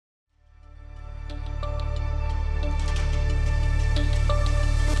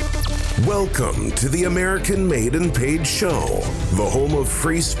Welcome to the American Made and Paid Show, the home of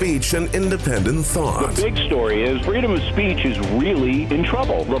free speech and independent thought. The big story is freedom of speech is really in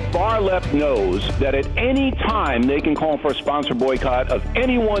trouble. The far left knows that at any time they can call for a sponsor boycott of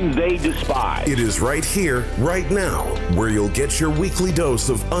anyone they despise. It is right here, right now, where you'll get your weekly dose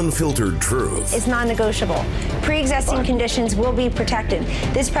of unfiltered truth. It's non-negotiable. Pre-existing conditions will be protected.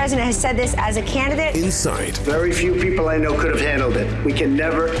 This president has said this as a candidate. Insight. Very few people I know could have handled it. We can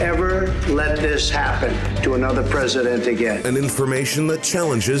never, ever let this happen to another president again. And information that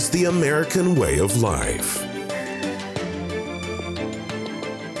challenges the American way of life.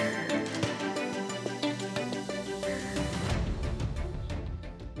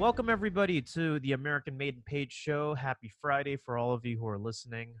 Welcome, everybody, to the American Made and Paid Show. Happy Friday for all of you who are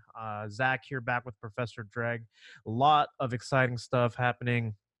listening. Zach here, back with Professor Dreg. A lot of exciting stuff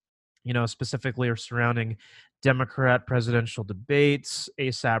happening, specifically surrounding Democrat presidential debates,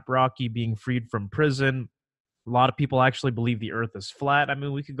 ASAP Rocky being freed from prison. A lot of people actually believe the earth is flat. I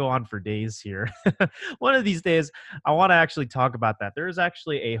mean, we could go on for days here. One of these days, I want to actually talk about that. There is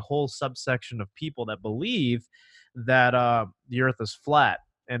actually a whole subsection of people that believe that the earth is flat.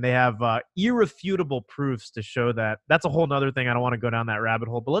 And they have irrefutable proofs to show that. That's a whole nother thing. I don't want to go down that rabbit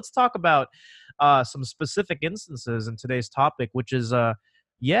hole. But let's talk about some specific instances in today's topic, which is, the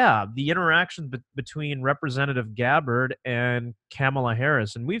interaction between Representative Gabbard and Kamala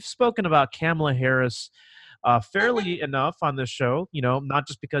Harris. And we've spoken about Kamala Harris fairly enough on this show, not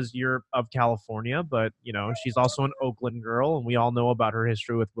just because you're of California, but, she's also an Oakland girl, and we all know about her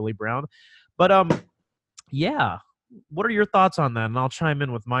history with Willie Brown. But, what are your thoughts on that? And I'll chime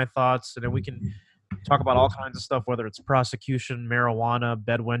in with my thoughts, and then we can talk about all kinds of stuff, whether it's prosecution, marijuana,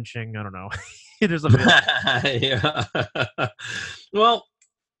 bedwenching. I don't know. There's a yeah. Well,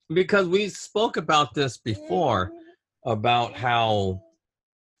 because we spoke about this before, about how,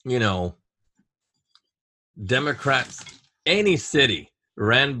 Democrats, any city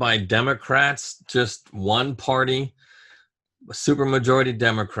ran by Democrats, just one party, supermajority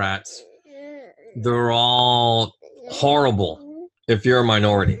Democrats, they're all horrible if you're a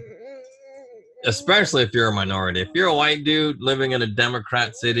minority, especially if you're a minority. If you're a white dude living in a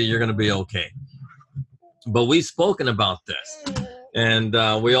Democrat city, you're going to be okay. But we've spoken about this, and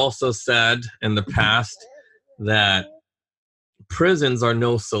we also said in the past that prisons are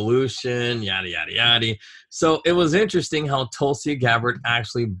no solution, yada, yada, yada. So it was interesting how Tulsi Gabbard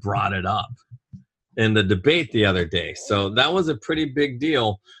actually brought it up in the debate the other day. So that was a pretty big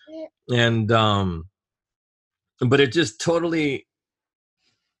deal. And but it just totally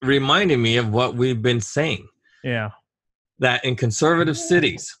reminded me of what we've been saying. Yeah. That in conservative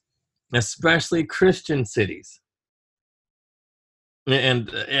cities, especially Christian cities, and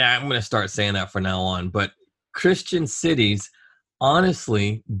I'm going to start saying that from now on, but Christian cities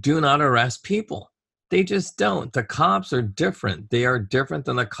honestly do not arrest people. They just don't. The cops are different. They are different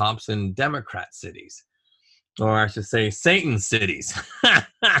than the cops in Democrat cities. Or I should say Satan cities.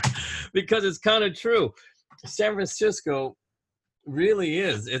 Because it's kind of true. San Francisco really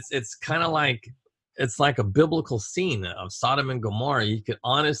is. It's kind of like, it's like a biblical scene of Sodom and Gomorrah. You could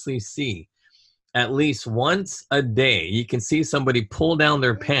honestly see at least once a day, you can see somebody pull down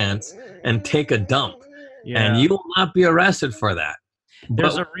their pants and take a dump. Yeah. And you will not be arrested for that.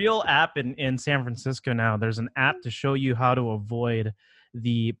 There's a real app in San Francisco now. There's an app to show you how to avoid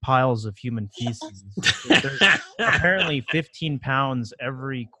the piles of human feces. There's apparently 15 pounds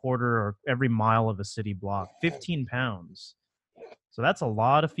every quarter or every mile of a city block. 15 pounds. So that's a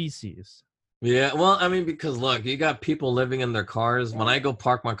lot of feces. Yeah, well, I mean, because look, you got people living in their cars. When I go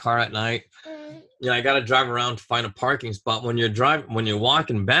park my car at night, I got to drive around to find a parking spot. When you're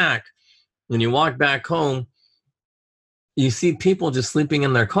walking back, when you walk back home, you see people just sleeping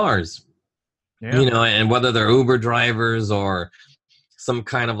in their cars. Yeah. And whether they're Uber drivers or some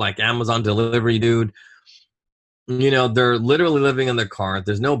kind of like Amazon delivery dude, they're literally living in their car.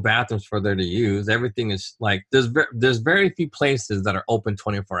 There's no bathrooms for them to use. Everything is like, there's very few places that are open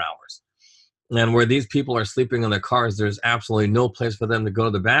 24 hours. And where these people are sleeping in their cars, there's absolutely no place for them to go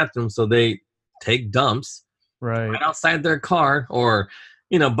to the bathroom. So they take dumps right outside their car or,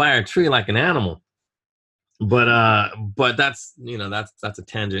 by a tree like an animal. But that's, that's a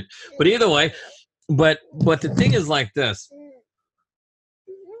tangent. But either way, but the thing is like this.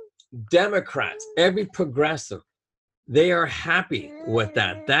 Democrats, every progressive, they are happy with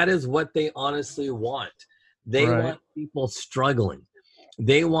that. That is what they honestly want. They want people struggling.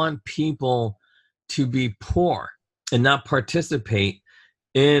 They want people to be poor and not participate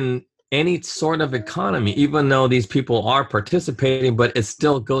in any sort of economy, even though these people are participating, but it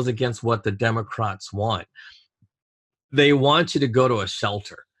still goes against what the Democrats want. They want you to go to a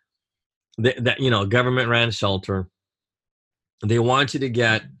shelter. that government ran shelter. They want you to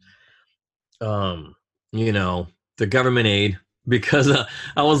get the government aid, because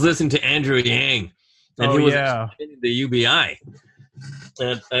I was listening to Andrew Yang, and he was explaining the UBI,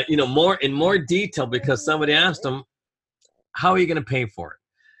 and in more detail, because somebody asked him, how are you going to pay for it?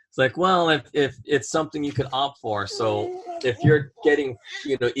 It's like, well, if it's something you could opt for, so if you're getting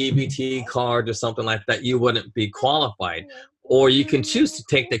EBT card or something like that, you wouldn't be qualified, or you can choose to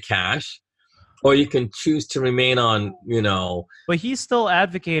take the cash, or you can choose to remain on, But he's still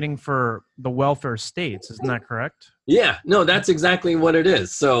advocating for the welfare states, isn't that correct? Yeah, no, that's exactly what it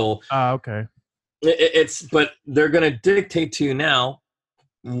is. So, okay. But they're going to dictate to you now,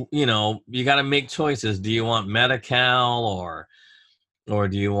 you got to make choices. Do you want Medi-Cal, or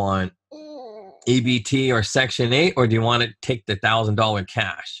do you want EBT or Section 8, or do you want to take the $1,000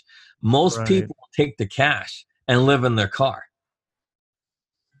 cash? Most people take the cash and live in their car.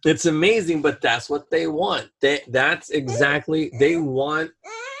 It's amazing, but that's what they want. They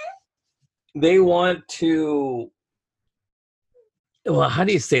want to, well, how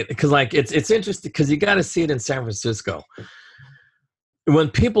do you say it? Because it's interesting, because you got to see it in San Francisco.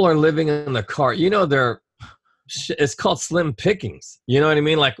 When people are living in the car, it's called slim pickings. You know what I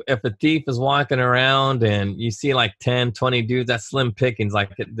mean? Like if a thief is walking around and you see like 10, 20 dudes, that's slim pickings.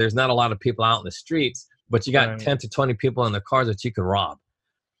 Like there's not a lot of people out in the streets, but you got 10 to 20 people in the cars that you could rob.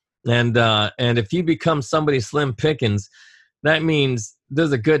 And if you become somebody slim pickings, that means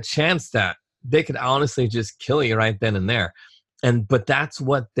there's a good chance that they could honestly just kill you right then and there. But that's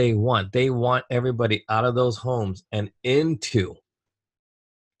what they want. They want everybody out of those homes and into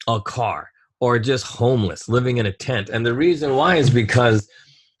a car, or just homeless, living in a tent. And the reason why is because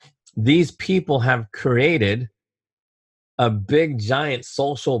these people have created a big, giant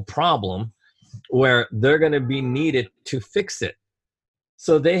social problem where they're going to be needed to fix it.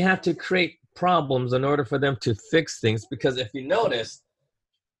 So they have to create problems in order for them to fix things. Because if you notice,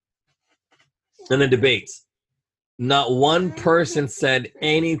 in the debates, not one person said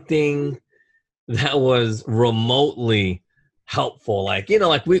anything that was remotely helpful. And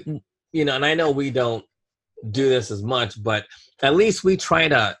I know we don't do this as much, but at least we try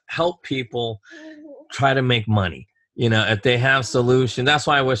to help people try to make money. If they have solutions, that's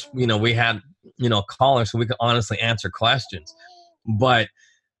why I wish, we had, callers so we could honestly answer questions. But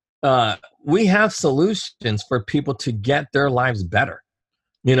we have solutions for people to get their lives better,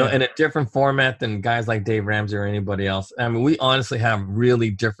 in a different format than guys like Dave Ramsey or anybody else. I mean, we honestly have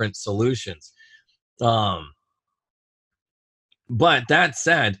really different solutions. But that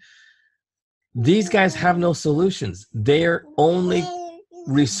said, these guys have no solutions. They're only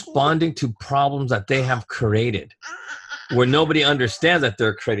responding to problems that they have created, where nobody understands that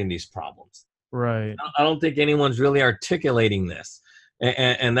they're creating these problems. Right. I don't think anyone's really articulating this.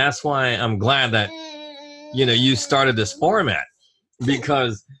 And that's why I'm glad that, you started this format,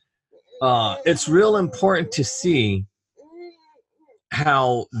 because it's real important to see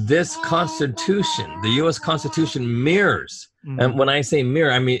how this Constitution, the U.S. Constitution, mirrors. And when I say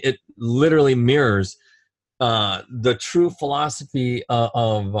mirror, I mean it literally mirrors the true philosophy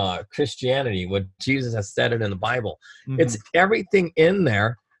of Christianity, what Jesus has said it in the Bible. It's everything in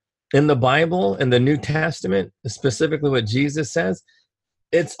there, in the Bible, in the New Testament, specifically what Jesus says.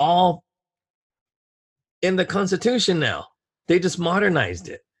 It's all in the Constitution now. They just modernized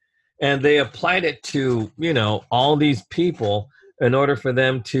it, and they applied it to, all these people in order for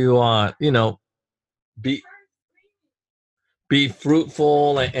them to, be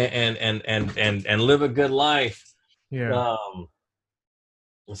fruitful and live a good life. Yeah.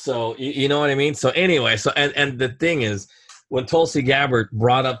 So you know what I mean? So anyway, and the thing is, when Tulsi Gabbard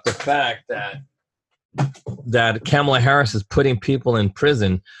brought up the fact that Kamala Harris is putting people in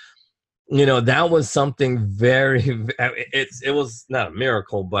prison, that was something it was not a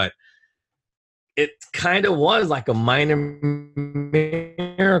miracle, but it kind of was like a minor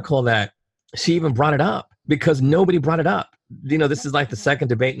miracle that she even brought it up, because nobody brought it up. This is like the second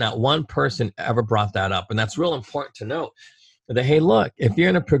debate. Not one person ever brought that up. And that's real important to note that, hey, look, if you're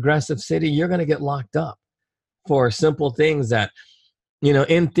in a progressive city, you're going to get locked up for simple things that,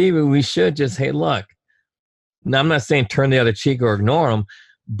 in theory, we should just, hey, look, now I'm not saying turn the other cheek or ignore them,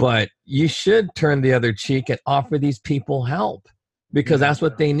 but you should turn the other cheek and offer these people help, because that's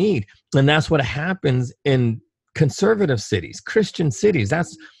what they need. And that's what happens in conservative cities, Christian cities.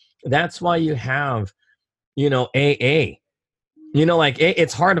 That's why you have, AA.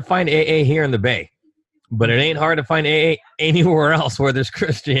 It's hard to find AA here in the Bay, but it ain't hard to find AA anywhere else where there's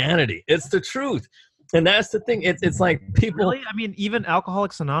Christianity. It's the truth. And that's the thing. It's like people. Really? I mean, even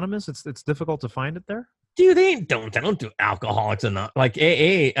Alcoholics Anonymous, it's difficult to find it there? Dude, they don't do Alcoholics Anonymous. Like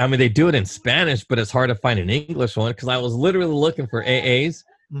AA, I mean, they do it in Spanish, but it's hard to find an English one because I was literally looking for AAs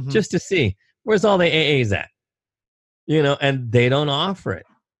just to see where's all the AAs at, and they don't offer it.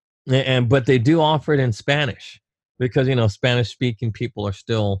 But they do offer it in Spanish because, Spanish speaking people are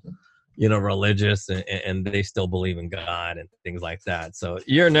still, religious and they still believe in God and things like that. So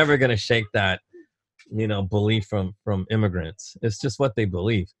you're never going to shake that, belief from immigrants. It's just what they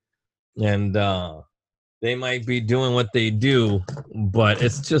believe. And, they might be doing what they do, but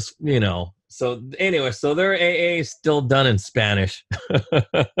it's just, so anyway, so their AA is still done in Spanish.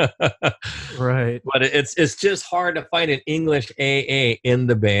 Right. But it's just hard to find an English AA in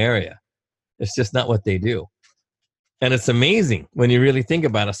the Bay Area. It's just not what they do. And it's amazing when you really think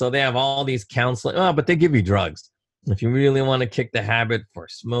about it. So they have all these counseling, but they give you drugs. If you really want to kick the habit for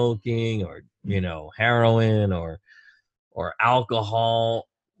smoking or, heroin or alcohol,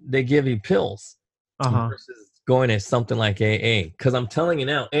 they give you pills. Versus going to something like AA. Because I'm telling you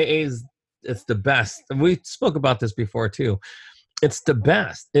now, it's the best. We spoke about this before too. It's the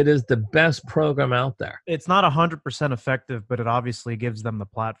best. It is the best program out there. It's not 100% effective, but it obviously gives them the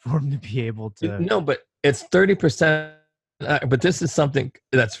platform to be able to. No, but it's 30%. But this is something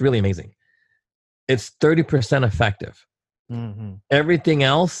that's really amazing. It's 30% effective. Everything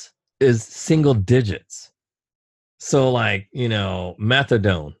else is single digits. So like,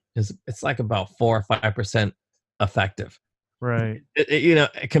 methadone. It's like about 4 or 5% effective. Right.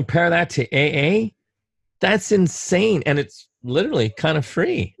 Compare that to AA. That's insane. And it's literally kind of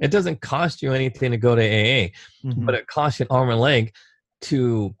free. It doesn't cost you anything to go to AA, but it costs you an arm and leg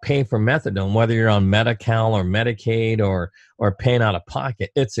to pay for methadone, whether you're on Medi-Cal or Medicaid or paying out of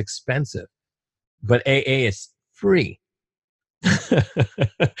pocket. It's expensive, but AA is free.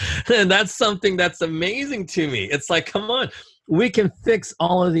 And that's something that's amazing to me. It's like, come on. We can fix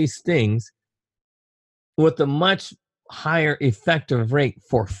all of these things with a much higher effective rate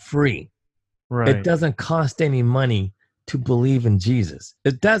for free. Right. It doesn't cost any money to believe in Jesus.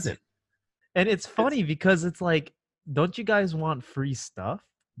 It doesn't. And it's funny because it's like, don't you guys want free stuff?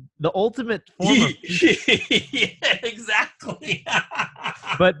 The ultimate form of yeah, exactly.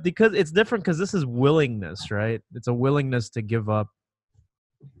 But because it's different because this is willingness, right? It's a willingness to give up,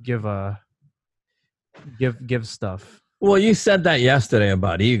 give stuff. Well, you said that yesterday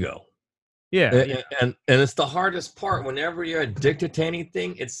about ego. Yeah. And it's the hardest part. Whenever you're addicted to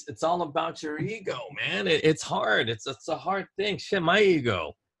anything, it's all about your ego, man. It's hard. It's a hard thing. Shit, my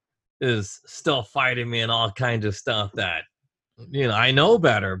ego is still fighting me and all kinds of stuff that, I know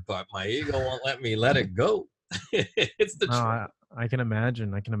better, but my ego won't let me let it go. It's the truth. I can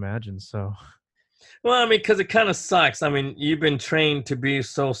imagine. So, well, I mean, because it kind of sucks. I mean, you've been trained to be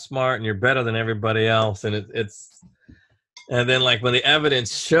so smart and you're better than everybody else. And and then like when the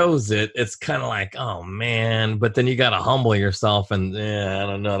evidence shows it, it's kind of like, oh man, but then you got to humble yourself. And I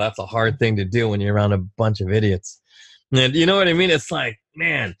don't know. That's a hard thing to do when you're around a bunch of idiots. And you know what I mean? It's like,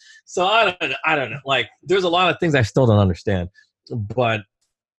 man, so I don't know. Like there's a lot of things I still don't understand, but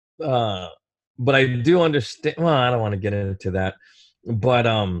I do understand. Well, I don't want to get into that, but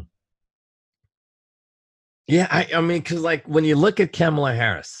yeah, I mean, because like when you look at Kamala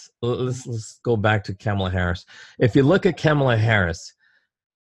Harris, let's go back to Kamala Harris. If you look at Kamala Harris,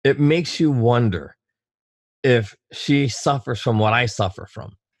 it makes you wonder if she suffers from what I suffer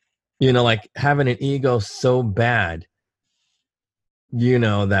from. Like having an ego so bad,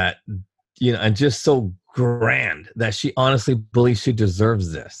 that, and just so grand that she honestly believes she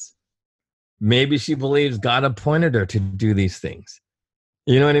deserves this. Maybe she believes God appointed her to do these things.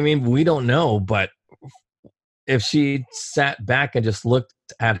 You know what I mean? We don't know, but if she sat back and just looked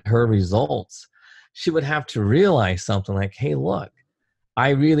at her results, she would have to realize something like, hey, look, I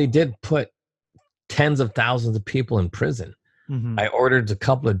really did put tens of thousands of people in prison. I ordered a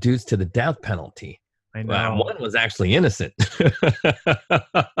couple of dudes to the death penalty. I know. One was actually innocent.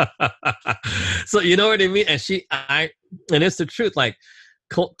 So you know what I mean? And it's the truth. Like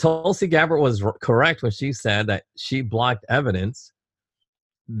Tulsi Gabbard was correct when she said that she blocked evidence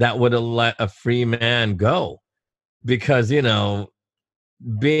that would have let a free man go. Because,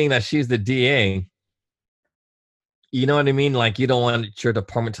 being that she's the DA, you know what I mean? Like, you don't want your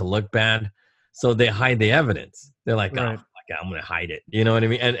department to look bad. So they hide the evidence. They're like, right. Oh, I'm going to hide it. You know what I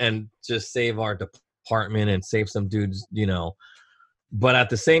mean? And just save our department and save some dudes, But at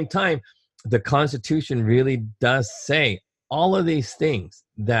the same time, the Constitution really does say all of these things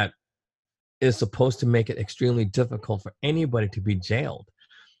that is supposed to make it extremely difficult for anybody to be jailed.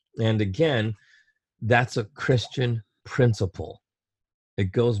 And again, that's a Christian principle.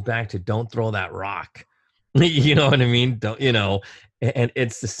 It goes back to don't throw that rock. You know what I mean? Don't, you know, and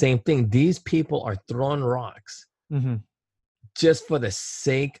it's the same thing. These people are throwing rocks just for the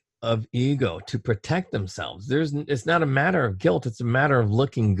sake of ego, to protect themselves. It's not a matter of guilt. It's a matter of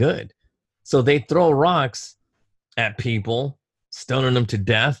looking good. So they throw rocks at people, stoning them to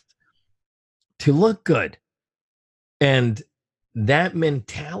death to look good. And that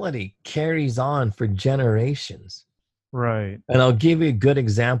mentality carries on for generations. Right. And I'll give you a good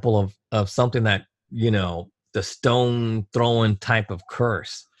example of something that, you know, the stone throwing type of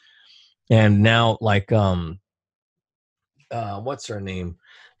curse. And now, like, what's her name?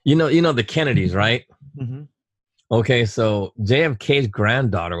 You know the Kennedys, right? Mm-hmm. Okay, so JFK's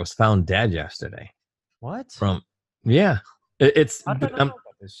granddaughter was found dead yesterday. What? It's I don't know about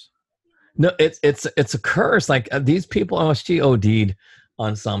this. no, it's a curse. Like these people, she OD'd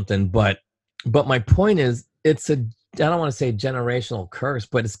on something, but my point is, it's a, I don't want to say generational curse,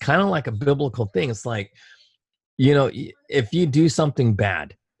 but it's kind of like a biblical thing. It's like, you know, if you do something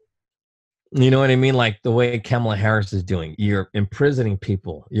bad, you know what I mean? Like the way Kamala Harris is doing, you're imprisoning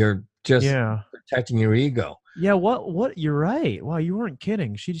people. You're just protecting your ego. Yeah. What? You're right. Wow. You weren't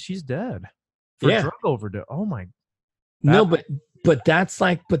kidding. She's dead for drug overdose. Oh my. No, but that's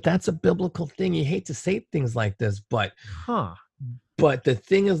a biblical thing. You hate to say things like this, but but the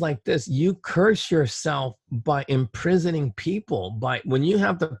thing is like this: you curse yourself by imprisoning people. By when you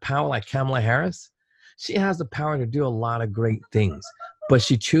have the power, like Kamala Harris, she has the power to do a lot of great things, but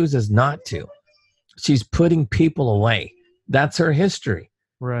she chooses not to. She's putting people away. That's her history.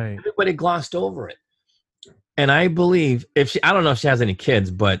 Right. Everybody glossed over it. And I believe I don't know if she has any kids,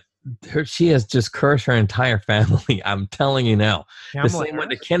 but she has just cursed her entire family. I'm telling you now. The same way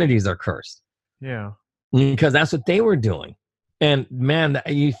the Kennedys are cursed. Yeah. Because that's what they were doing. And man,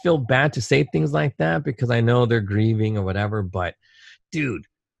 you feel bad to say things like that because I know they're grieving or whatever. But dude,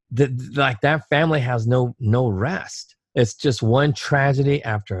 like that family has no rest. It's just one tragedy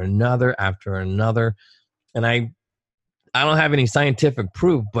after another. And I don't have any scientific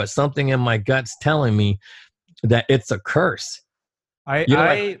proof, but something in my gut's telling me that it's a curse.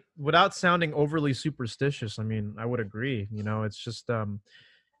 I without sounding overly superstitious, I mean, I would agree. You know, it's just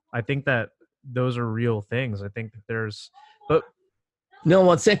I think that those are real things. I think that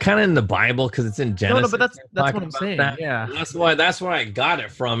no, it's kind of in the Bible because it's in Genesis. No, but that's what I'm saying. Yeah, that's where I got it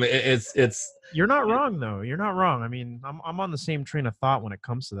from. It's. You're not wrong though. You're not wrong. I mean, I'm on the same train of thought when it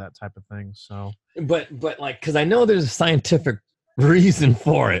comes to that type of thing. So, but like, because I know there's a scientific reason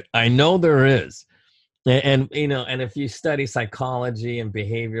for it. I know there is. And you know, and if you study psychology and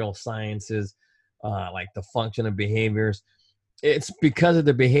behavioral sciences, like the function of behaviors, it's because of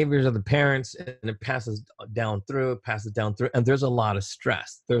the behaviors of the parents, and it passes down through, and there's a lot of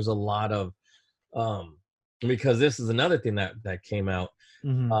stress. There's a lot of, because this is another thing that came out.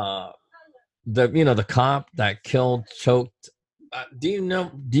 The cop that killed, choked. Do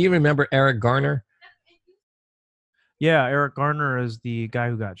you remember Eric Garner? Yeah, Eric Garner is the guy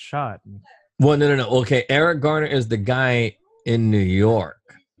who got shot. Well, no. Okay, Eric Garner is the guy in New York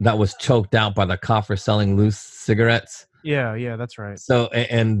that was choked out by the cop for selling loose cigarettes. Yeah, that's right. So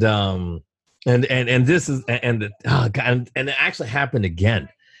and this is and it actually happened again.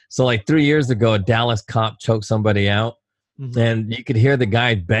 So like 3 years ago, a Dallas cop choked somebody out, and you could hear the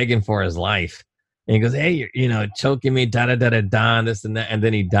guy begging for his life. And he goes, "Hey, you're choking me, da da da da da," this and that, and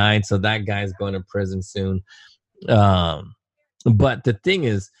then he died. So that guy's going to prison soon. But the thing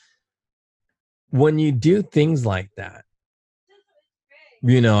is, when you do things like that,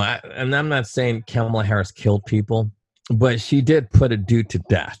 and I'm not saying Kamala Harris killed people, but she did put a dude to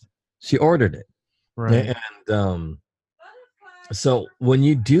death. She ordered it. Right. And so when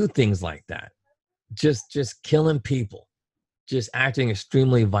you do things like that, just killing people, just acting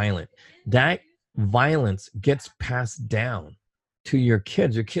extremely violent, that violence gets passed down to your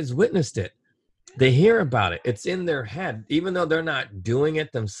kids. Your kids witnessed it. They hear about it. It's in their head, even though they're not doing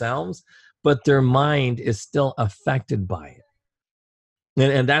it themselves, but their mind is still affected by it.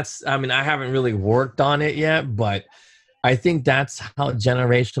 And that's, I mean, I haven't really worked on it yet, but I think that's how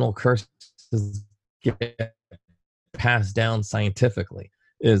generational curses get passed down scientifically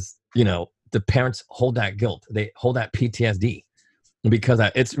is, the parents hold that guilt. They hold that PTSD because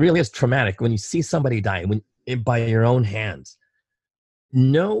it really is traumatic when you see somebody die by your own hands.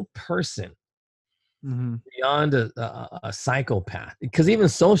 No person beyond a psychopath, because even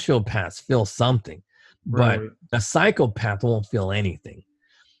sociopaths feel something, but a psychopath won't feel anything.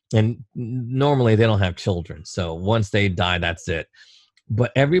 And normally they don't have children. So once they die, that's it.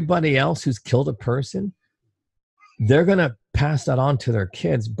 But everybody else who's killed a person, they're going to pass that on to their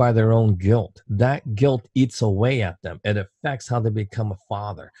kids by their own guilt. That guilt eats away at them. It affects how they become a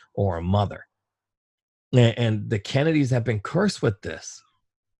father or a mother. And the Kennedys have been cursed with this.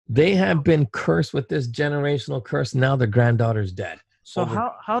 They have been cursed with this generational curse. Now their granddaughter's dead. So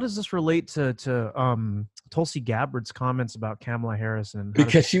how does this relate to Tulsi Gabbard's comments about Kamala Harris? And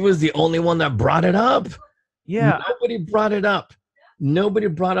because she was the only one that brought it up. Yeah, nobody brought it up. Nobody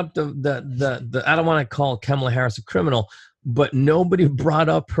brought up the I don't want to call Kamala Harris a criminal, but nobody brought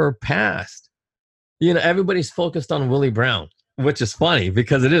up her past. You know, everybody's focused on Willie Brown, which is funny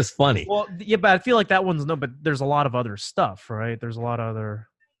because it is funny. Well, yeah, but I feel like that one's but there's a lot of other stuff, right? There's a lot of other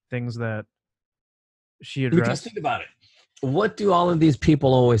things that she addressed. Because think about it. What do all of these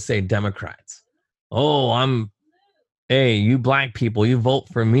people always say, Democrats? Oh, hey, you black people, you vote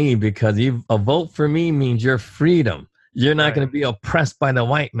for me because a vote for me means your freedom. You're not going to be oppressed by the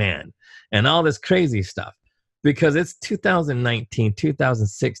white man and all this crazy stuff. Because it's 2019,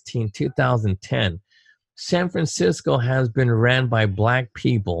 2016, 2010. San Francisco has been ran by black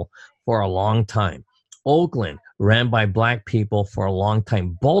people for a long time. Oakland ran by black people for a long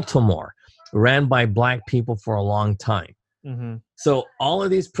time. Baltimore ran by black people for a long time. Mm-hmm. So all of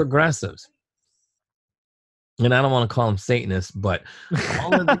these progressives, and I don't want to call them Satanists, but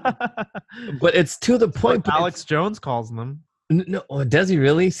but it's to the point. Alex Jones calls them. No, does he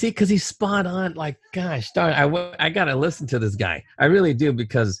really? See, because he's spot on. Like, gosh darn, I got to listen to this guy. I really do,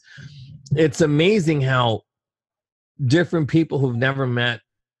 because it's amazing how different people who've never met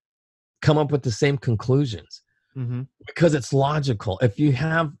come up with the same conclusions. Mm-hmm. Because it's logical. If you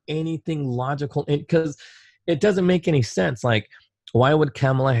have anything logical, because it doesn't make any sense. Like, why would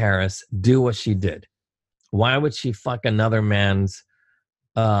Kamala Harris do what she did? Why would she fuck another woman's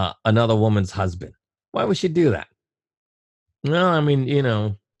husband? Why would she do that? No, I mean, you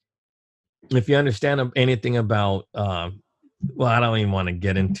know, if you understand anything about, well, I don't even want to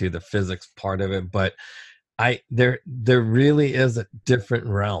get into the physics part of it, but there really is different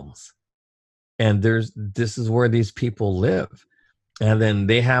realms, and this is where these people live, and then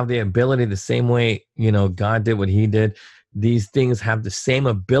they have the ability, the same way, you know, God did what he did. These things have the same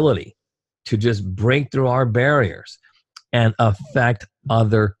ability to just break through our barriers and affect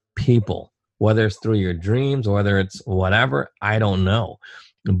other people. Whether it's through your dreams or whether it's whatever, I don't know.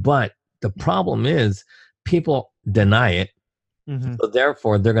 But the problem is people deny it. Mm-hmm. So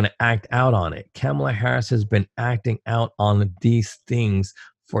therefore, they're going to act out on it. Kamala Harris has been acting out on these things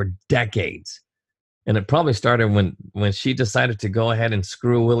for decades. And it probably started when she decided to go ahead and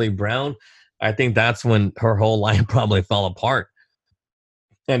screw Willie Brown. I think that's when her whole life probably fell apart.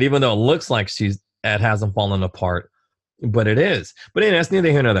 And even though it looks like it hasn't fallen apart, but it is. But anyway, that's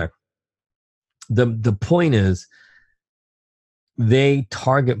neither here nor there. The point is, they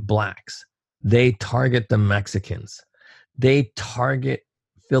target blacks. They target the Mexicans. They target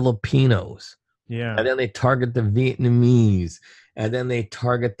Filipinos. Yeah. And then they target the Vietnamese. And then they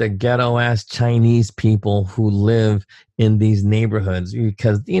target the ghetto-ass Chinese people who live in these neighborhoods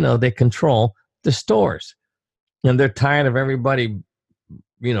because, you know, they control the stores. And they're tired of everybody,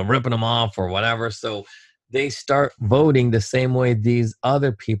 you know, ripping them off or whatever. So they start voting the same way these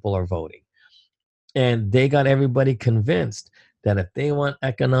other people are voting. And they got everybody convinced that if they want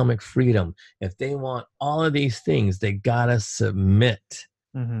economic freedom, if they want all of these things, they gotta submit.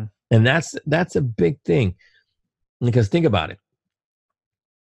 Mm-hmm. And that's a big thing. Because think about it.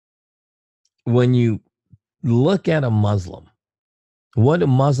 When you look at a Muslim, what do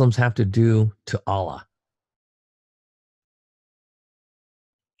Muslims have to do to Allah?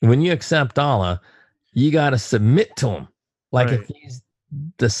 When you accept Allah, you gotta submit to him. Like if he's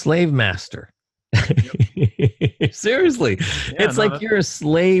the slave master. Seriously, it's like you're a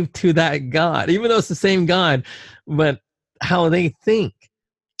slave to that God, even though it's the same God, but how they think,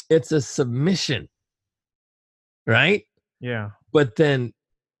 it's a submission, right? Yeah. But then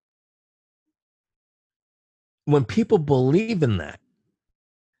when people believe in that,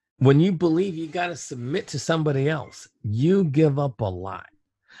 when you believe you got to submit to somebody else, you give up a lot.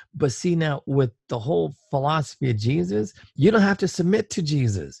 But see, now with the whole philosophy of Jesus, you don't have to submit to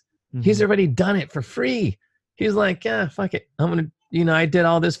Jesus. Mm-hmm. He's already done it for free. He's like, yeah, fuck it. I'm going to, you know, I did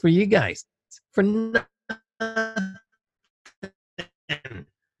all this for you guys. For nothing.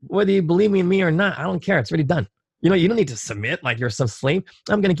 Whether you believe me in me or not, I don't care. It's already done. You know, you don't need to submit like you're some slave.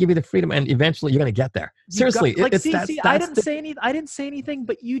 I'm going to give you the freedom, and eventually you're going to get there. Seriously. I didn't say anything,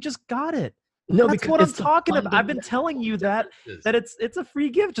 but you just got it. No, that's what I'm talking about. I've been telling you that it's a free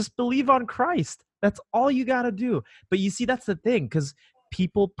gift. Just believe on Christ. That's all you got to do. But you see, that's the thing, because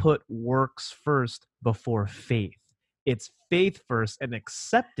people put works first before faith. It's faith first and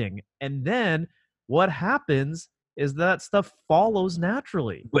accepting. And then what happens is that stuff follows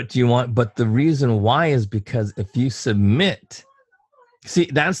naturally. But the reason why is because if you submit, see,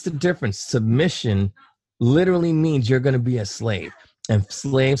 that's the difference. Submission literally means you're going to be a slave, and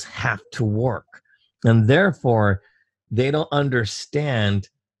slaves have to work. And therefore, they don't understand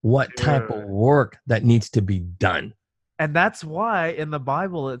what type of work that needs to be done. And that's why in the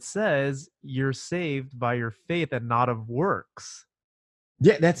Bible it says you're saved by your faith and not of works.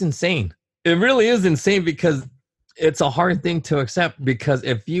 Yeah, that's insane. It really is insane, because it's a hard thing to accept, because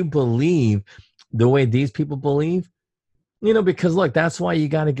if you believe the way these people believe, you know, because look, that's why you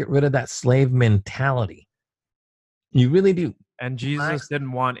got to get rid of that slave mentality. You really do. And Jesus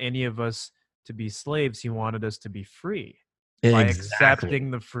didn't want any of us to be slaves. He wanted us to be free by accepting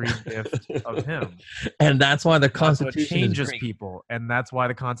the free gift of him. And that's why the Constitution changes people. And that's why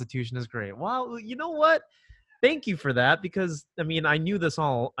the Constitution is great. Well, you know what? Thank you for that, because I mean, I knew this,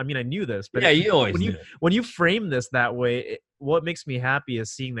 but yeah, you always when you frame this that way, what makes me happy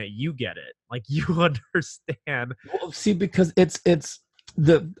is seeing that you get it, like you understand. Well, see, because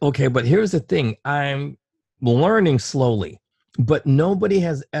but here's the thing: I'm learning slowly, but nobody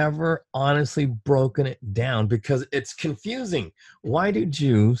has ever honestly broken it down, because it's confusing. Why do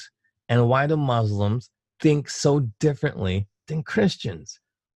Jews and why do Muslims think so differently than Christians?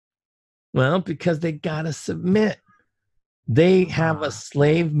 Well, because they got to submit. They have a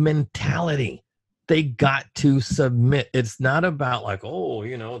slave mentality. They got to submit. It's not about like, oh,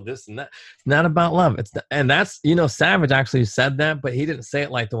 you know, this and that. It's not about love. And that's, you know, Savage actually said that, but he didn't say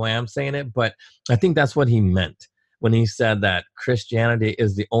it like the way I'm saying it. But I think that's what he meant when he said that Christianity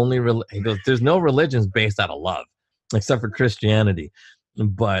is the only he goes, there's no religions based out of love except for Christianity.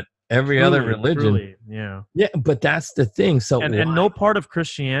 But every other religion, yeah, but that's the thing. So and no part of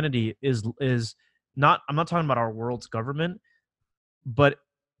Christianity is not. I'm not talking about our world's government, but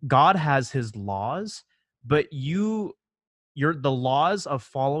God has His laws. But the laws of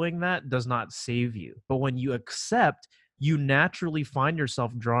following that does not save you. But when you accept, you naturally find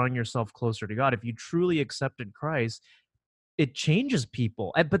yourself drawing yourself closer to God. If you truly accepted Christ, it changes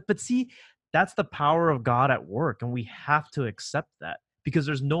people. But see, that's the power of God at work, and we have to accept that, because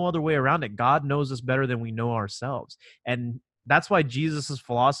there's no other way around it. God knows us better than we know ourselves. And that's why Jesus's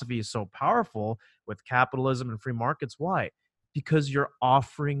philosophy is so powerful with capitalism and free markets. Why? Because you're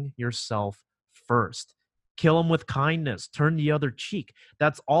offering yourself first. Kill them with kindness. Turn the other cheek.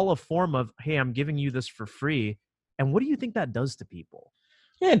 That's all a form of, hey, I'm giving you this for free. And what do you think that does to people?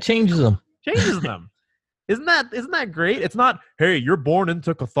 Yeah, it changes them. Changes them. Isn't that great? It's not, hey, you're born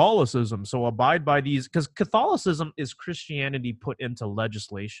into Catholicism, so abide by these. Because Catholicism is Christianity put into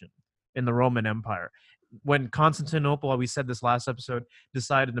legislation in the Roman Empire. When Constantinople, we said this last episode,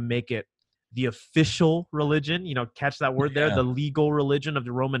 decided to make it the official religion, you know, catch that word there, the legal religion of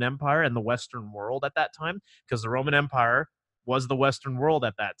the Roman Empire and the Western world at that time, because the Roman Empire was the Western world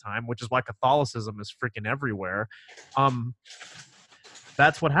at that time, which is why Catholicism is freaking everywhere.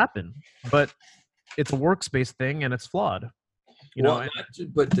 That's what happened. But it's a works-based thing, and it's flawed. You know,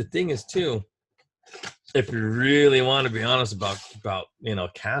 but the thing is too, if you really want to be honest about you know,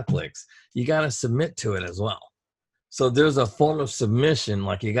 Catholics, you got to submit to it as well. So there's a form of submission,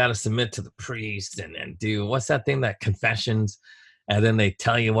 like you got to submit to the priest and do what's that thing, that confessions, and then they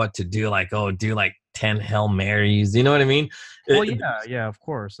tell you what to do, like, oh, do like 10 Hail Marys. You know what I mean? Well, yeah, of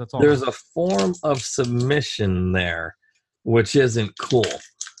course. That's all. There's a form of submission there, which isn't cool.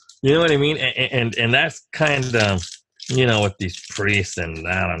 You know what I mean? And that's kind of, you know, with these priests, and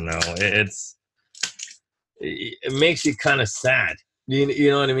I don't know, it makes you kind of sad.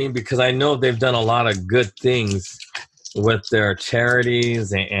 You know what I mean? Because I know they've done a lot of good things with their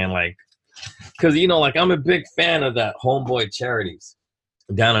charities and like, because, you know, like I'm a big fan of that Homeboy Charities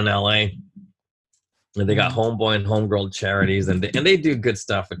down in LA. And they got Homeboy and Homegirl charities, and they do good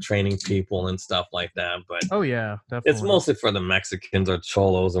stuff with training people and stuff like that. But oh yeah, definitely. It's mostly for the Mexicans or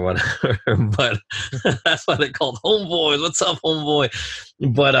cholos or whatever. But that's why they're called Homeboys. What's up, Homeboy?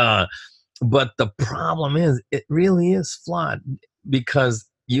 But the problem is, it really is flawed, because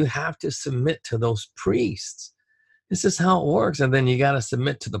you have to submit to those priests. This is how it works, and then you got to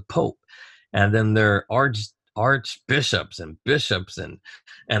submit to the Pope, and then their archbishops and bishops and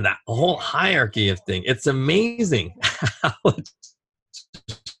that whole hierarchy of thing. It's amazing how it's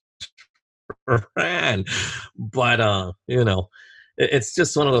ran, but you know, it's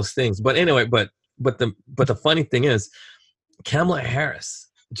just one of those things. But anyway, but the funny thing is, Kamala Harris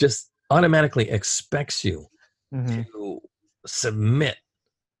just automatically expects you to submit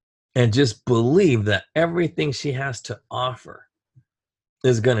and just believe that everything she has to offer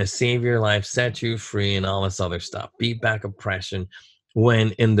is going to save your life, set you free, and all this other stuff. Beat back oppression.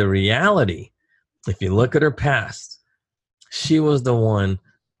 When in the reality, if you look at her past, she was the one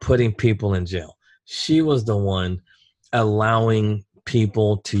putting people in jail. She was the one allowing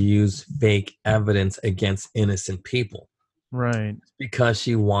people to use fake evidence against innocent people. Right. Because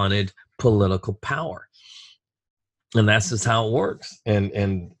she wanted political power. And that's just how it works.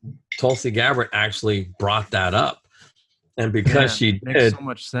 And Tulsi Gabbard actually brought that up. And because she did, makes so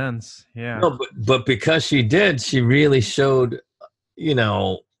much sense. Yeah. No, but because she did, she really showed, you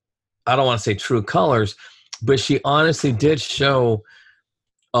know, I don't want to say true colors, but she honestly did show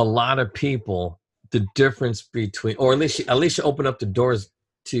a lot of people the difference between, or at least she opened up the doors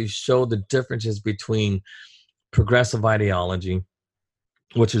to show the differences between progressive ideology,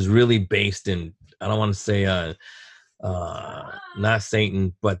 which is really based in, I don't want to say not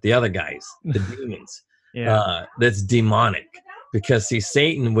Satan, but the other guys, the demons. Yeah. That's demonic. Because see,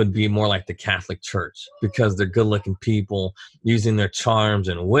 Satan would be more like the Catholic Church because they're good-looking people using their charms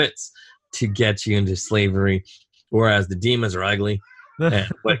and wits to get you into slavery, whereas the demons are ugly.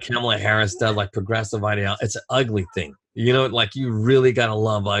 And what Kamala Harris does, like progressive ideology, it's an ugly thing. You know, like you really gotta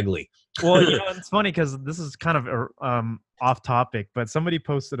love ugly. Well, you know, it's funny because this is kind of off topic, but somebody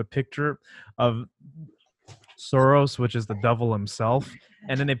posted a picture of Soros, which is the devil himself,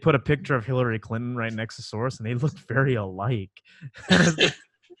 and then they put a picture of Hillary Clinton right next to Soros, and they look very alike. But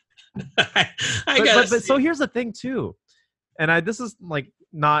so here's the thing too, and this is like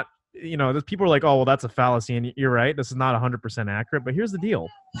not, you know, people are like, oh well, that's a fallacy, and you're right, this is not 100% accurate. But here's the deal: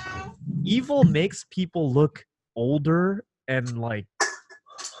 evil makes people look older and like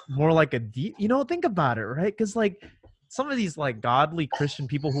more like you know, think about it, right? Because like some of these like godly Christian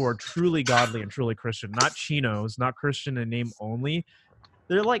people who are truly godly and truly Christian, not chinos, not Christian in name only,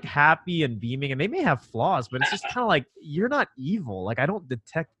 they're like happy and beaming, and they may have flaws, but it's just kind of like, you're not evil. Like I don't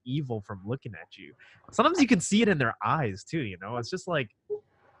detect evil from looking at you. Sometimes you can see it in their eyes too, you know? It's just like,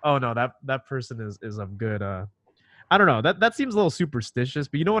 oh no, that person is of good I don't know. That seems a little superstitious,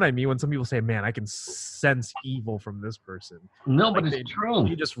 but you know what I mean when some people say, "Man, I can sense evil from this person." No, like but it's true.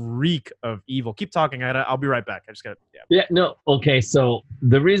 You just reek of evil. Keep talking. I'll be right back. I just got Yeah. No. Okay. So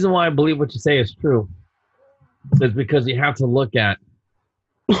the reason why I believe what you say is true is because you have to look at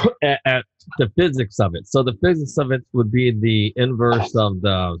the physics of it. So the physics of it would be the inverse of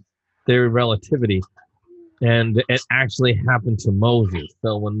the theory of relativity, and it actually happened to Moses.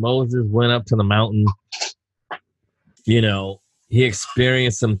 So when Moses went up to the mountain, you know, he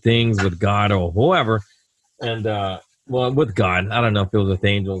experienced some things with God or whoever, and well, with God, I don't know if it was with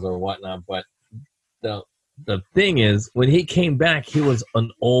angels or whatnot, but the thing is, when he came back, he was an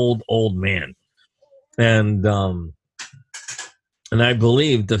old man, and I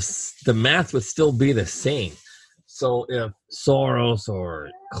believe the math would still be the same. So if Soros or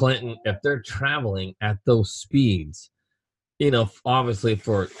Clinton, if they're traveling at those speeds, you know, obviously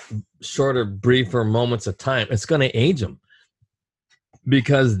for shorter, briefer moments of time, it's going to age them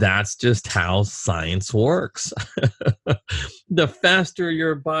because that's just how science works. The faster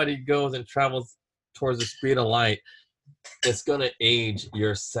your body goes and travels towards the speed of light, it's going to age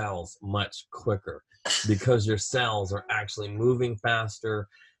your cells much quicker because your cells are actually moving faster.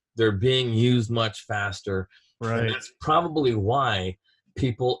 They're being used much faster. right. And that's probably why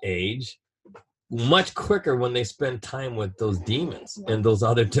people age much quicker when they spend time with those demons in those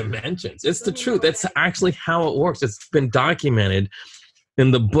other dimensions. It's the truth. That's actually how it works. It's been documented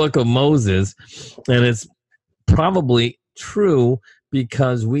in the book of Moses, and it's probably true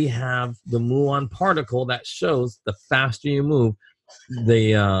because we have the muon particle that shows the faster you move,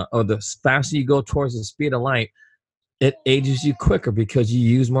 the faster you go towards the speed of light, it ages you quicker because you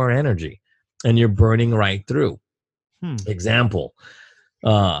use more energy and you're burning right through. Example,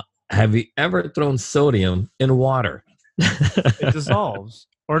 have you ever thrown sodium in water? It dissolves.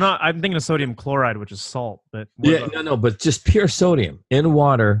 Or not, I'm thinking of sodium chloride, which is salt. But Yeah, no, but just pure sodium in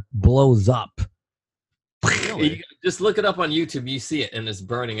water blows up. Really? You just look it up on YouTube. You see it, and it's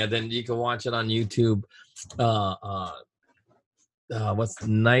burning. And then you can watch it on YouTube. What's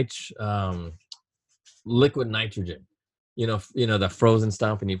liquid nitrogen? You know the frozen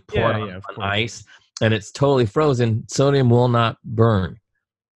stuff, and you pour it on ice, and it's totally frozen. Sodium will not burn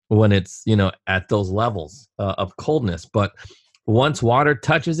when it's, you know, at those levels of coldness. But once water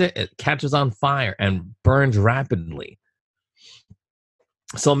touches it, it catches on fire and burns rapidly.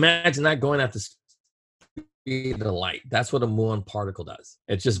 So imagine that going at the speed of light. That's what a muon particle does.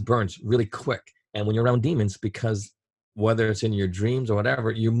 It just burns really quick. And when you're around demons, because whether it's in your dreams or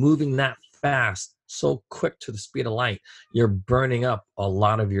whatever, you're moving that fast, so quick to the speed of light, you're burning up a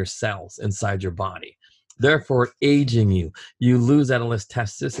lot of your cells inside your body. Therefore, aging you. You lose that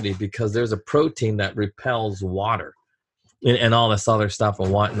elasticity because there's a protein that repels water and all this other stuff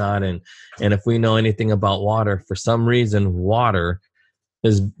and whatnot. And if we know anything about water, for some reason, water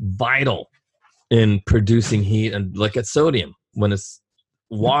is vital in producing heat. And look at sodium. When it's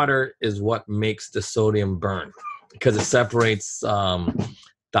water is what makes the sodium burn because it separates the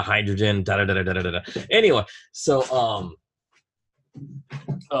hydrogen. Anyway, so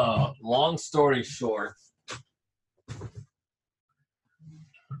long story short,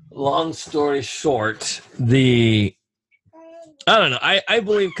 I don't know. I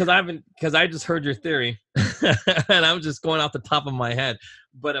believe because I just heard your theory and I'm just going off the top of my head.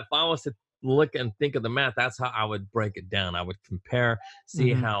 But if I was to look and think of the math, that's how I would break it down. I would compare,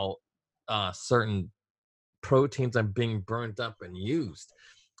 see how certain proteins are being burnt up and used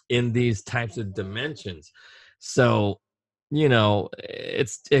in these types of dimensions. So,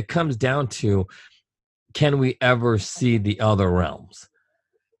 it comes down to, can we ever see the other realms?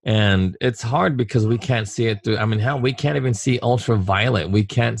 And it's hard because we can't see it through. I mean, hell, we can't even see ultraviolet. We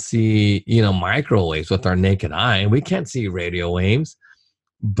can't see, microwaves with our naked eye. We can't see radio waves.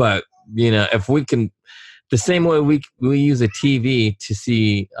 But, if we can, the same way we use a TV to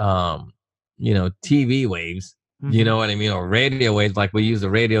see, TV waves, you know what I mean? Or radio waves, like we use the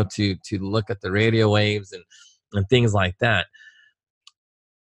radio to look at the radio waves and things like that.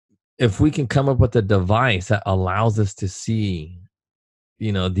 If we can come up with a device that allows us to see,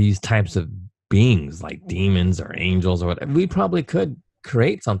 these types of beings like demons or angels or whatever, we probably could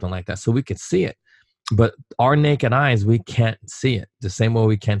create something like that so we could see it. But our naked eyes, we can't see it the same way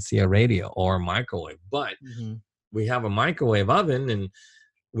we can't see a radio or a microwave. But we have a microwave oven and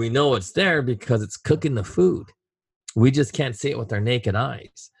we know it's there because it's cooking the food. We just can't see it with our naked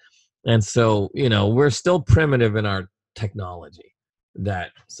eyes. And so, we're still primitive in our technology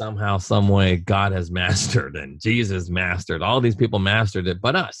that somehow, some way God has mastered and Jesus mastered. All these people mastered it,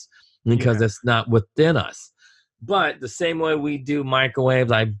 but us, because it's not within us. But the same way we do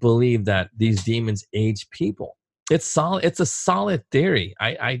microwaves, I believe that these demons age people. It's solid. It's a solid theory.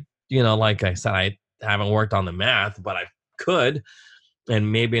 I like I said, I haven't worked on the math, but I could,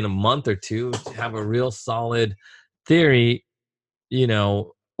 and maybe in a month or two, have a real solid theory,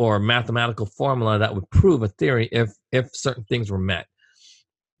 or mathematical formula that would prove a theory if certain things were met.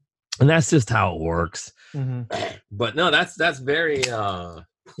 And that's just how it works. But no, that's very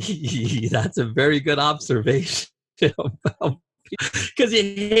that's a very good observation because you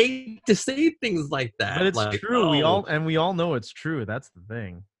hate to say things like that. But it's like, true. We all know it's true. That's the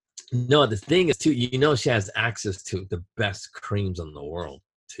thing. No, the thing is too, she has access to the best creams in the world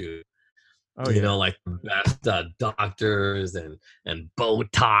too. Like the best doctors and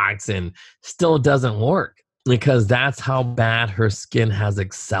Botox, and still doesn't work because that's how bad her skin has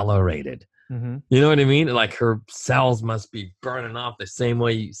accelerated. You know what I mean? Like her cells must be burning off the same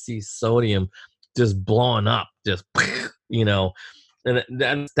way you see sodium just blowing up, just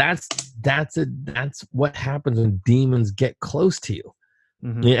and that's what happens when demons get close to you.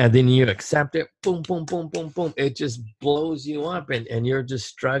 And then you accept it, boom, boom, boom, boom, boom. It just blows you up, and you're just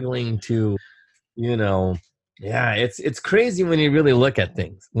struggling to, it's crazy when you really look at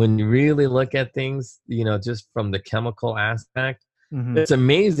things. When you really look at things, just from the chemical aspect, it's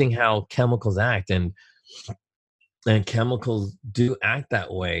amazing how chemicals act, and chemicals do act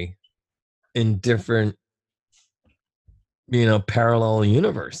that way in different, parallel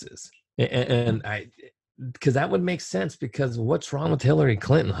universes. And because that would make sense, because what's wrong with Hillary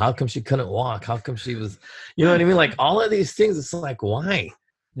Clinton? How come she couldn't walk? How come she was, what I mean? Like all of these things, it's like, why?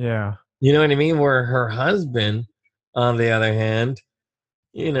 Yeah. You know what I mean? Where her husband, on the other hand,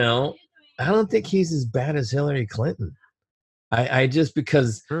 I don't think he's as bad as Hillary Clinton. I just,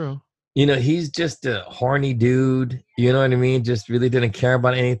 because, True. He's just a horny dude, you know what I mean? Just really didn't care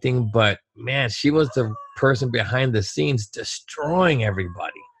about anything. But man, she was the person behind the scenes destroying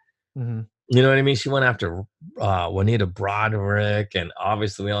everybody. You know what I mean? She went after Juanita Broderick, and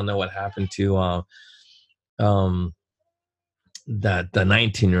obviously we all know what happened to the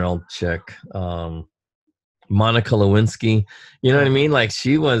 19-year-old chick, Monica Lewinsky. You know what I mean? Like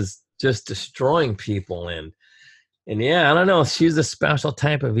she was just destroying people, and yeah, I don't know. She's a special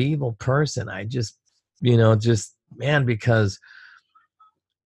type of evil person. I just, because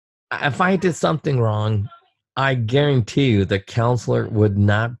if I did something wrong, I guarantee you the counselor would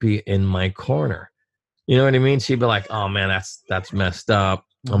not be in my corner. You know what I mean? She'd be like, oh man, that's messed up.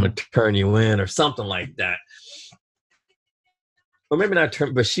 I'm going to turn you in, or something like that. Or maybe not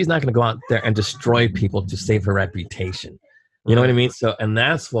turn, but she's not going to go out there and destroy people to save her reputation. You know what I mean? So, and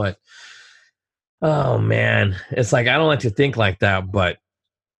that's what, oh man, it's like, I don't like to think like that, but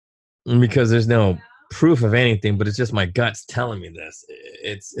because there's no proof of anything, but it's just my guts telling me this.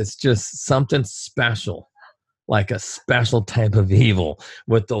 It's just something special, like a special type of evil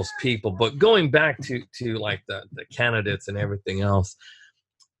with those people. But going back to like the candidates and everything else,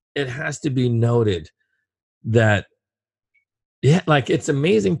 it has to be noted that Yeah, like it's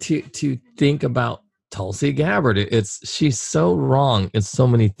amazing to think about Tulsi Gabbard. She's so wrong in so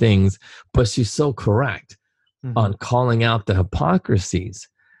many things, but she's so correct on calling out the hypocrisies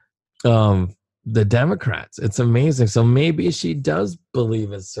of the Democrats. It's amazing. So maybe she does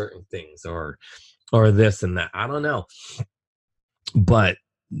believe in certain things, or this and that. I don't know. But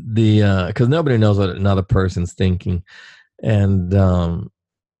because nobody knows what another person's thinking, and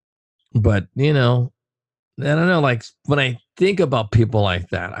but you know, I don't know. Like when I think about people like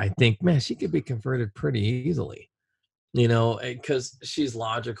that, I think, man, she could be converted pretty easily. You know, because she's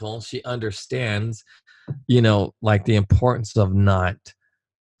logical. She understands, you know, like the importance of not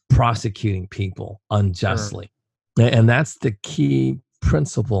prosecuting people unjustly. Sure. And that's the key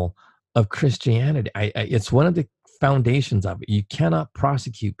principle of Christianity. It's one of the foundations of it. You cannot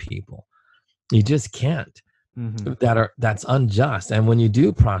prosecute people. You just can't. That's unjust. And when you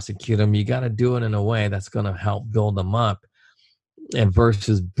do prosecute them, you got to do it in a way that's going to help build them up, and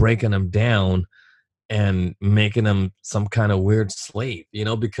versus breaking them down and making them some kind of weird slave, you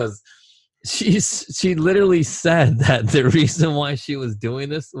know, because she literally said that the reason why she was doing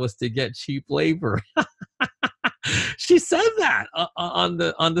this was to get cheap labor. She said that on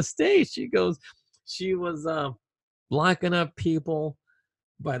the stage. She goes, she was locking up people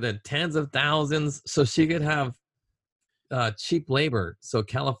by the tens of thousands so she could have cheap labor, so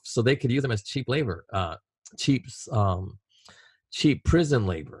they could use them as cheap labor, cheap prison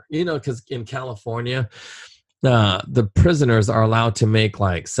labor, you know, because in California the prisoners are allowed to make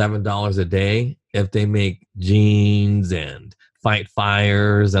like $7 a day if they make jeans and fight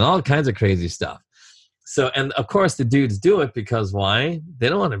fires and all kinds of crazy stuff. So, and of course the dudes do it because why? They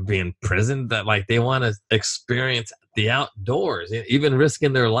don't want to be in prison. That like they want to experience the outdoors, even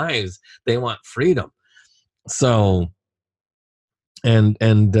risking their lives. They want freedom. So,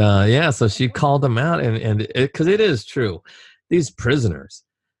 so she called them out, and because it is true, these prisoners,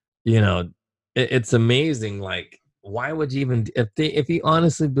 you know, it's amazing. Like, why would you even, if you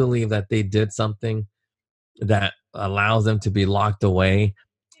honestly believe that they did something that allows them to be locked away,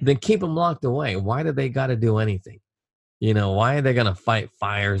 then keep them locked away. Why do they got to do anything? You know, why are they going to fight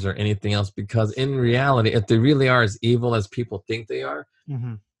fires or anything else? Because in reality, if they really are as evil as people think they are,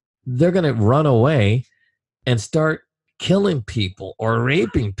 they're going to run away and start killing people or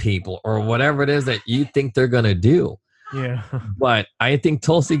raping people or whatever it is that you think they're going to do. Yeah. But I think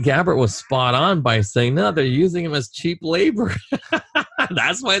Tulsi Gabbard was spot on by saying, no, they're using them as cheap labor.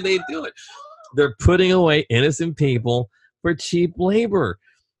 That's why they do it. They're putting away innocent people for cheap labor.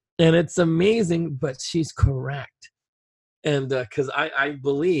 And it's amazing, but she's correct. And because I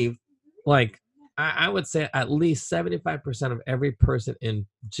believe, like, I would say at least 75% of every person in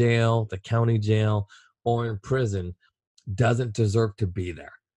jail, the county jail, or in prison doesn't deserve to be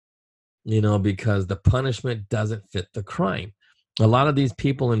there. You know, because the punishment doesn't fit the crime. A lot of these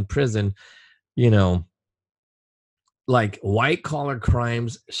people in prison, you know, like white collar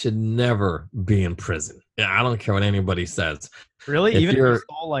crimes should never be in prison. I don't care what anybody says. Really? Even if you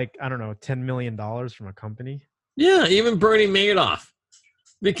stole like, I don't know, $10 million from a company? Yeah, even Bernie Madoff.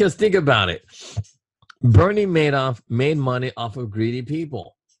 Because think about it. Bernie Madoff made money off of greedy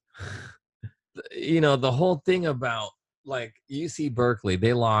people. You know, the whole thing about like UC Berkeley,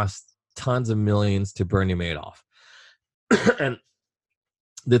 they lost tons of millions to Bernie Madoff. And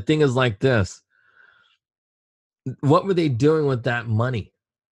the thing is like this. What were they doing with that money?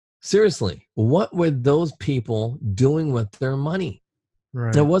 Seriously, what were those people doing with their money?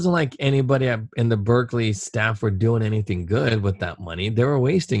 Right. It wasn't like anybody in the Berkeley staff were doing anything good with that money. They were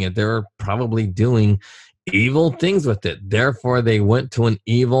wasting it. They were probably doing evil things with it. Therefore, they went to an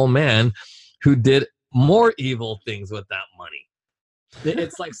evil man who did more evil things with that money.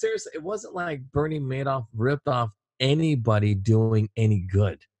 It's like, seriously, it wasn't like Bernie Madoff ripped off anybody doing any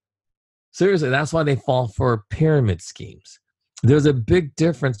good. Seriously, that's why they fall for pyramid schemes. There's a big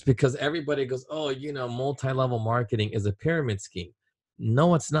difference because everybody goes, oh, you know, multi-level marketing is a pyramid scheme.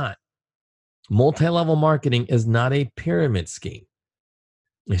 No, it's not. Multi-level marketing is not a pyramid scheme.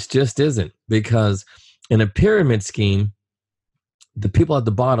 It just isn't, because in a pyramid scheme, the people at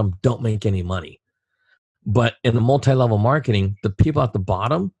the bottom don't make any money. But in the multi-level marketing, the people at the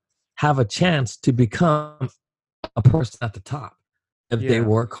bottom have a chance to become a person at the top if they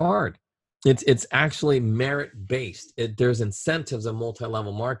work hard. It's actually merit-based. There's incentives in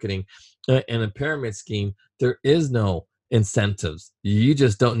multi-level marketing. In a pyramid scheme, there is no incentives. You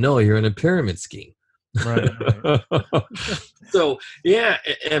just don't know you're in a pyramid scheme. Right. So, yeah,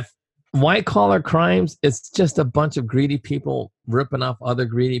 if white-collar crimes, it's just a bunch of greedy people ripping off other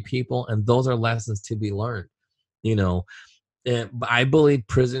greedy people, and those are lessons to be learned, you know. And I believe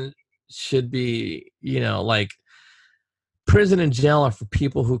prison should be, you know, like, prison and jail are for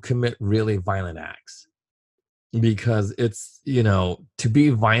people who commit really violent acts, because it's, you know, to be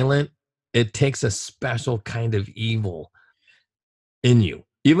violent, it takes a special kind of evil in you,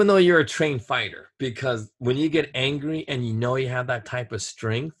 even though you're a trained fighter, because when you get angry and you know you have that type of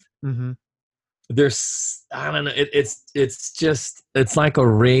strength, Mm-hmm. there's, I don't know, it's like a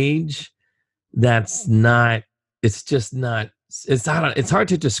rage that's not, it's just not, it's not, it's hard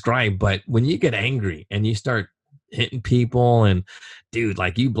to describe, but when you get angry and you start hitting people and dude,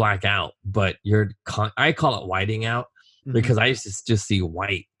 like you black out, but I call it whiting out, because I used to just see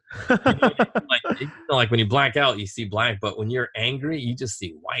white. Like when you black out, you see black, but when you're angry, you just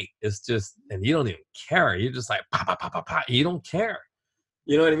see white. It's just, and you don't even care. You're just like, pop, pop, pop, pop, pop. You don't care.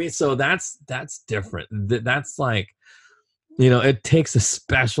 You know what I mean? So that's different. That's like, you know, it takes a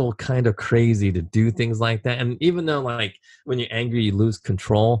special kind of crazy to do things like that. And even though like when you're angry, you lose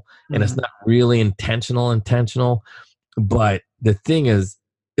control and it's not really intentional. But the thing is,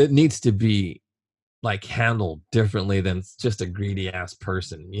 it needs to be like handled differently than just a greedy ass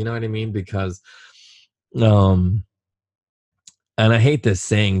person. You know what I mean? Because, and I hate this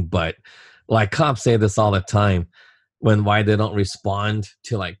saying, but like cops say this all the time why they don't respond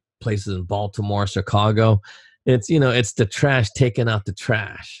to like places in Baltimore, Chicago. It's, you know, it's the trash taking out the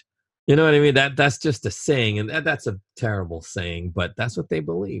trash. You know what I mean? That's just a saying, and that's a terrible saying, but that's what they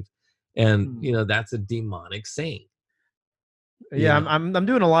believe. And, you know, that's a demonic saying. Yeah, I'm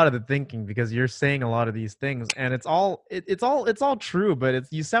doing a lot of the thinking, because you're saying a lot of these things, and it's all true, but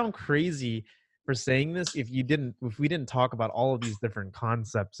you sound crazy for saying this if we didn't talk about all of these different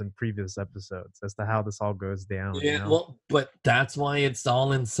concepts in previous episodes as to how this all goes down. Yeah, you know? well, but that's why it's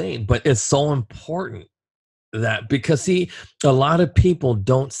all insane. But it's so important that, because see, a lot of people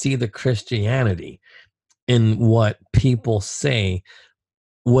don't see the Christianity in what people say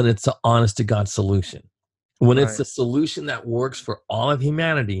when it's an honest to God solution. When it's a solution that works for all of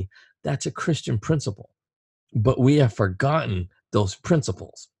humanity, that's a Christian principle. But we have forgotten those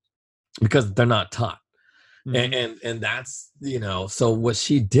principles because they're not taught. And that's, you know, so what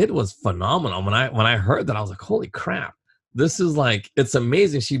she did was phenomenal. When I heard that, I was like, holy crap, this is like, it's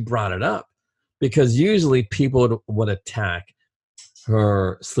amazing she brought it up, because usually people would attack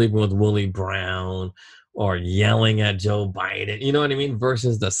her sleeping with Willie Brown or yelling at Joe Biden, you know what I mean?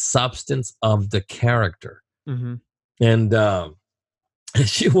 Versus the substance of the character. And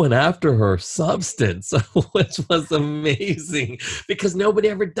she went after her substance, which was amazing, because nobody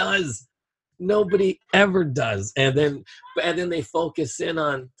ever does. Nobody ever does. And then they focus in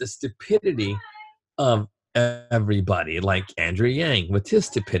on the stupidity of everybody, like Andrew Yang with his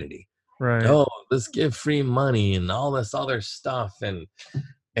stupidity. Right. Oh, let's give free money and all this other stuff.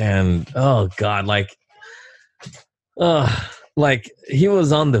 And oh God, like he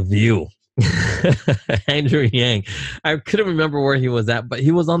was on The View. Andrew Yang. I couldn't remember where he was at, but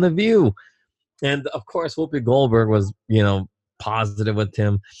he was on The View. And of course, Whoopi Goldberg was, you know, positive with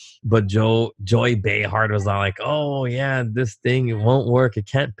him. But Joy Behar was like, oh yeah, this thing, it won't work. It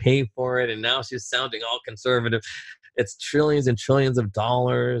can't pay for it. And now she's sounding all conservative. It's trillions and trillions of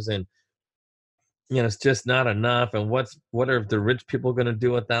dollars. And, you know, it's just not enough. And what are the rich people going to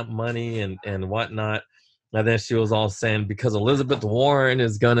do with that money and whatnot? And then she was all saying, because Elizabeth Warren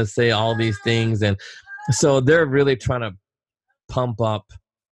is going to say all these things. And so they're really trying to pump up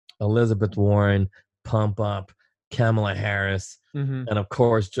Elizabeth Warren, pump up Kamala Harris, and of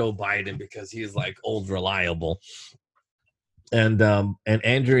course Joe Biden, because he's like old reliable. And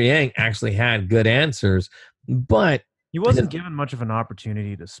Andrew Yang actually had good answers, but he wasn't given much of an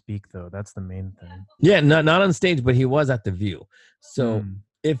opportunity to speak, though. That's the main thing. Yeah, not on stage, but he was at The View. So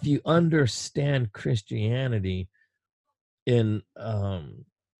if you understand Christianity in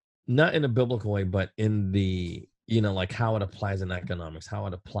not in a biblical way, but in the, you know, like how it applies in economics, how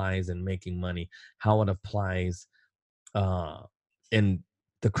it applies in making money, how it applies in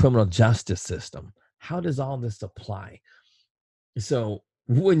the criminal justice system, how does all this apply? So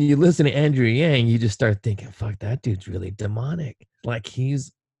when you listen to Andrew Yang, you just start thinking, fuck, that dude's really demonic. Like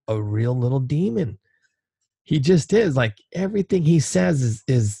he's a real little demon. He just is. Like everything he says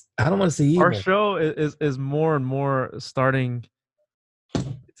is I don't want to say evil. Our show is more and more starting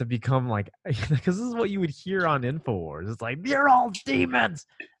to become like, because this is what you would hear on InfoWars. It's like, they're all demons.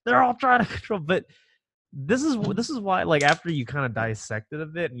 They're all trying to control. But this is why, like, after you kind of dissect it a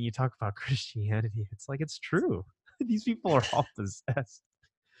bit and you talk about Christianity, it's like, it's true. These people are all possessed.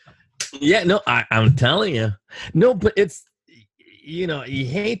 Yeah, no, I'm telling you. No, but it's, you know, you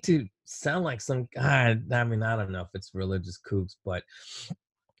hate to sound like some guy. I mean, I don't know if it's religious kooks, but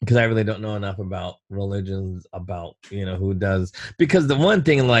because I really don't know enough about religions, about, you know, who does. Because the one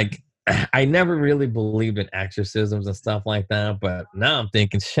thing, like, I never really believed in exorcisms and stuff like that, but now I'm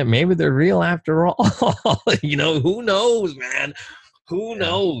thinking, shit, maybe they're real after all. Who knows, man? Who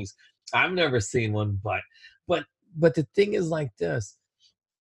knows? I've never seen one, but the thing is like this,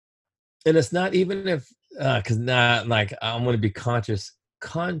 and it's not even if because not like I'm going to be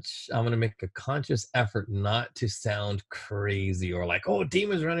I'm going to make a conscious effort not to sound crazy or like, oh,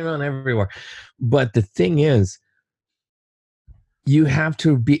 demons running around everywhere. But the thing is, you have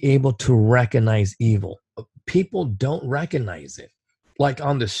to be able to recognize evil. People don't recognize it. Like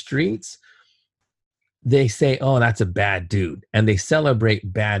on the streets, they say, oh, that's a bad dude. And they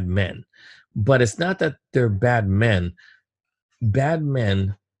celebrate bad men. But it's not that they're bad men. Bad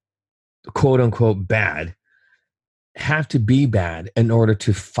men, quote unquote, bad, have to be bad in order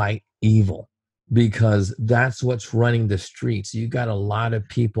to fight evil, because that's what's running the streets. You got a lot of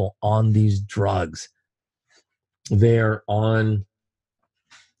people on these drugs. They're on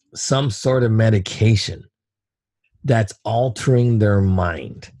some sort of medication that's altering their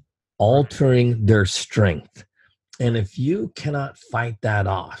mind, altering their strength. And if you cannot fight that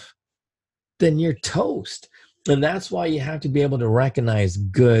off, then you're toast. And that's why you have to be able to recognize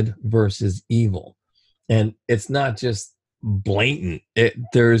good versus evil. And it's not just blatant.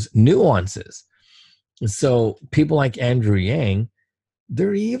 There's nuances. So people like Andrew Yang,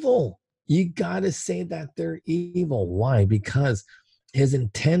 they're evil. You got to say that they're evil. Why? Because his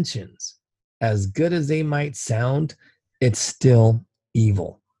intentions, as good as they might sound, it's still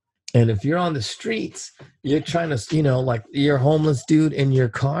evil. And if you're on the streets, you're trying to, like you're a homeless dude in your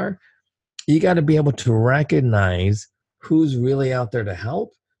car, you got to be able to recognize who's really out there to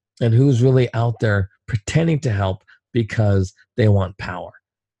help and who's really out there pretending to help because they want power.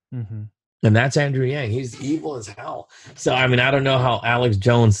 Mm-hmm. And that's Andrew Yang. He's evil as hell. So, I don't know how Alex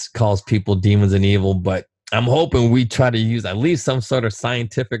Jones calls people demons and evil, but I'm hoping we try to use at least some sort of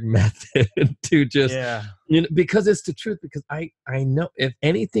scientific method to just, because it's the truth. Because I know if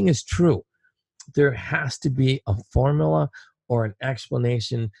anything is true, there has to be a formula or an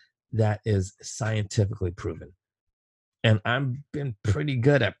explanation that is scientifically proven. And I've been pretty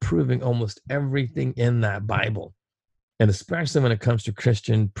good at proving almost everything in that Bible. And especially when it comes to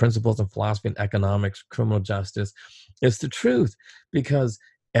Christian principles and philosophy and economics, criminal justice, it's the truth, because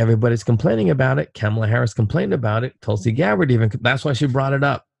everybody's complaining about it. Kamala Harris complained about it. Tulsi Gabbard even, that's why she brought it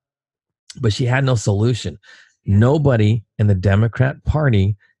up. But she had no solution. Nobody in the Democrat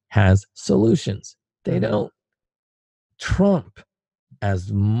Party has solutions. They don't. Trump,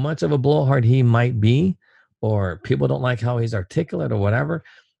 as much of a blowhard he might be, or people don't like how he's articulate or whatever,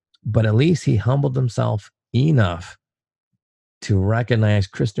 but at least he humbled himself enough to recognize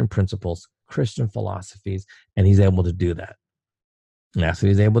Christian principles, Christian philosophies, and he's able to do that. And that's what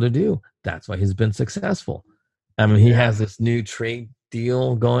he's able to do. That's why he's been successful. He has this new trade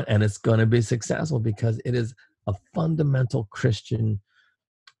deal going, and it's going to be successful because it is a fundamental Christian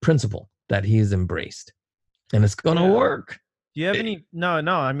principle that he's embraced, and it's going to work. Do you have any? No.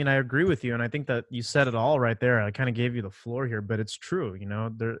 I agree with you, and I think that you said it all right there. I kind of gave you the floor here, but it's true.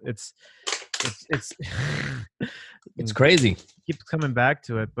 It's it's crazy. Keep coming back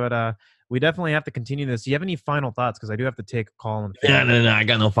to it, but we definitely have to continue this. Do you have any final thoughts? Because I do have to take a call. No, I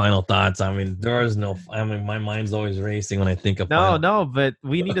got no final thoughts. There is no. My mind's always racing when I think of. No, but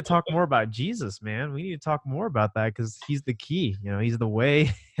we need to talk more about Jesus, man. We need to talk more about that because he's the key. He's the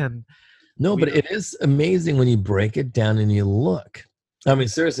way. And no, but it is amazing when you break it down and you look.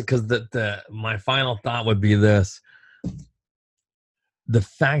 Seriously, because my final thought would be this: the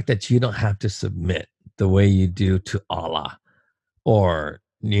fact that you don't have to submit the way you do to Allah, or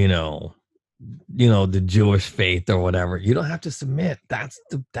the Jewish faith or whatever. You don't have to submit. That's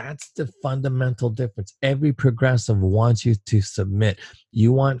the fundamental difference. Every progressive wants you to submit.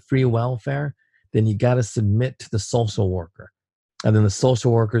 You want free welfare, then you got to submit to the social worker. And then the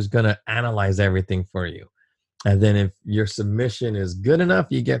social worker is going to analyze everything for you. And then if your submission is good enough,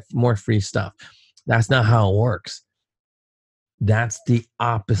 you get more free stuff. That's not how it works. That's the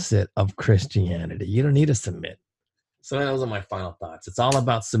opposite of Christianity. You don't need to submit. So those are my final thoughts. It's all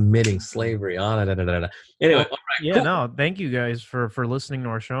about submitting, slavery, Anyway, all right, cool. Thank you guys for listening to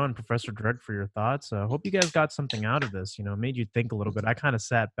our show, and Professor Dreg for your thoughts. I hope you guys got something out of this. Made you think a little bit. I kind of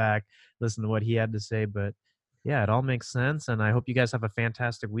sat back, listened to what he had to say, but yeah, it all makes sense. And I hope you guys have a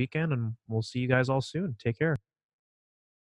fantastic weekend, and we'll see you guys all soon. Take care.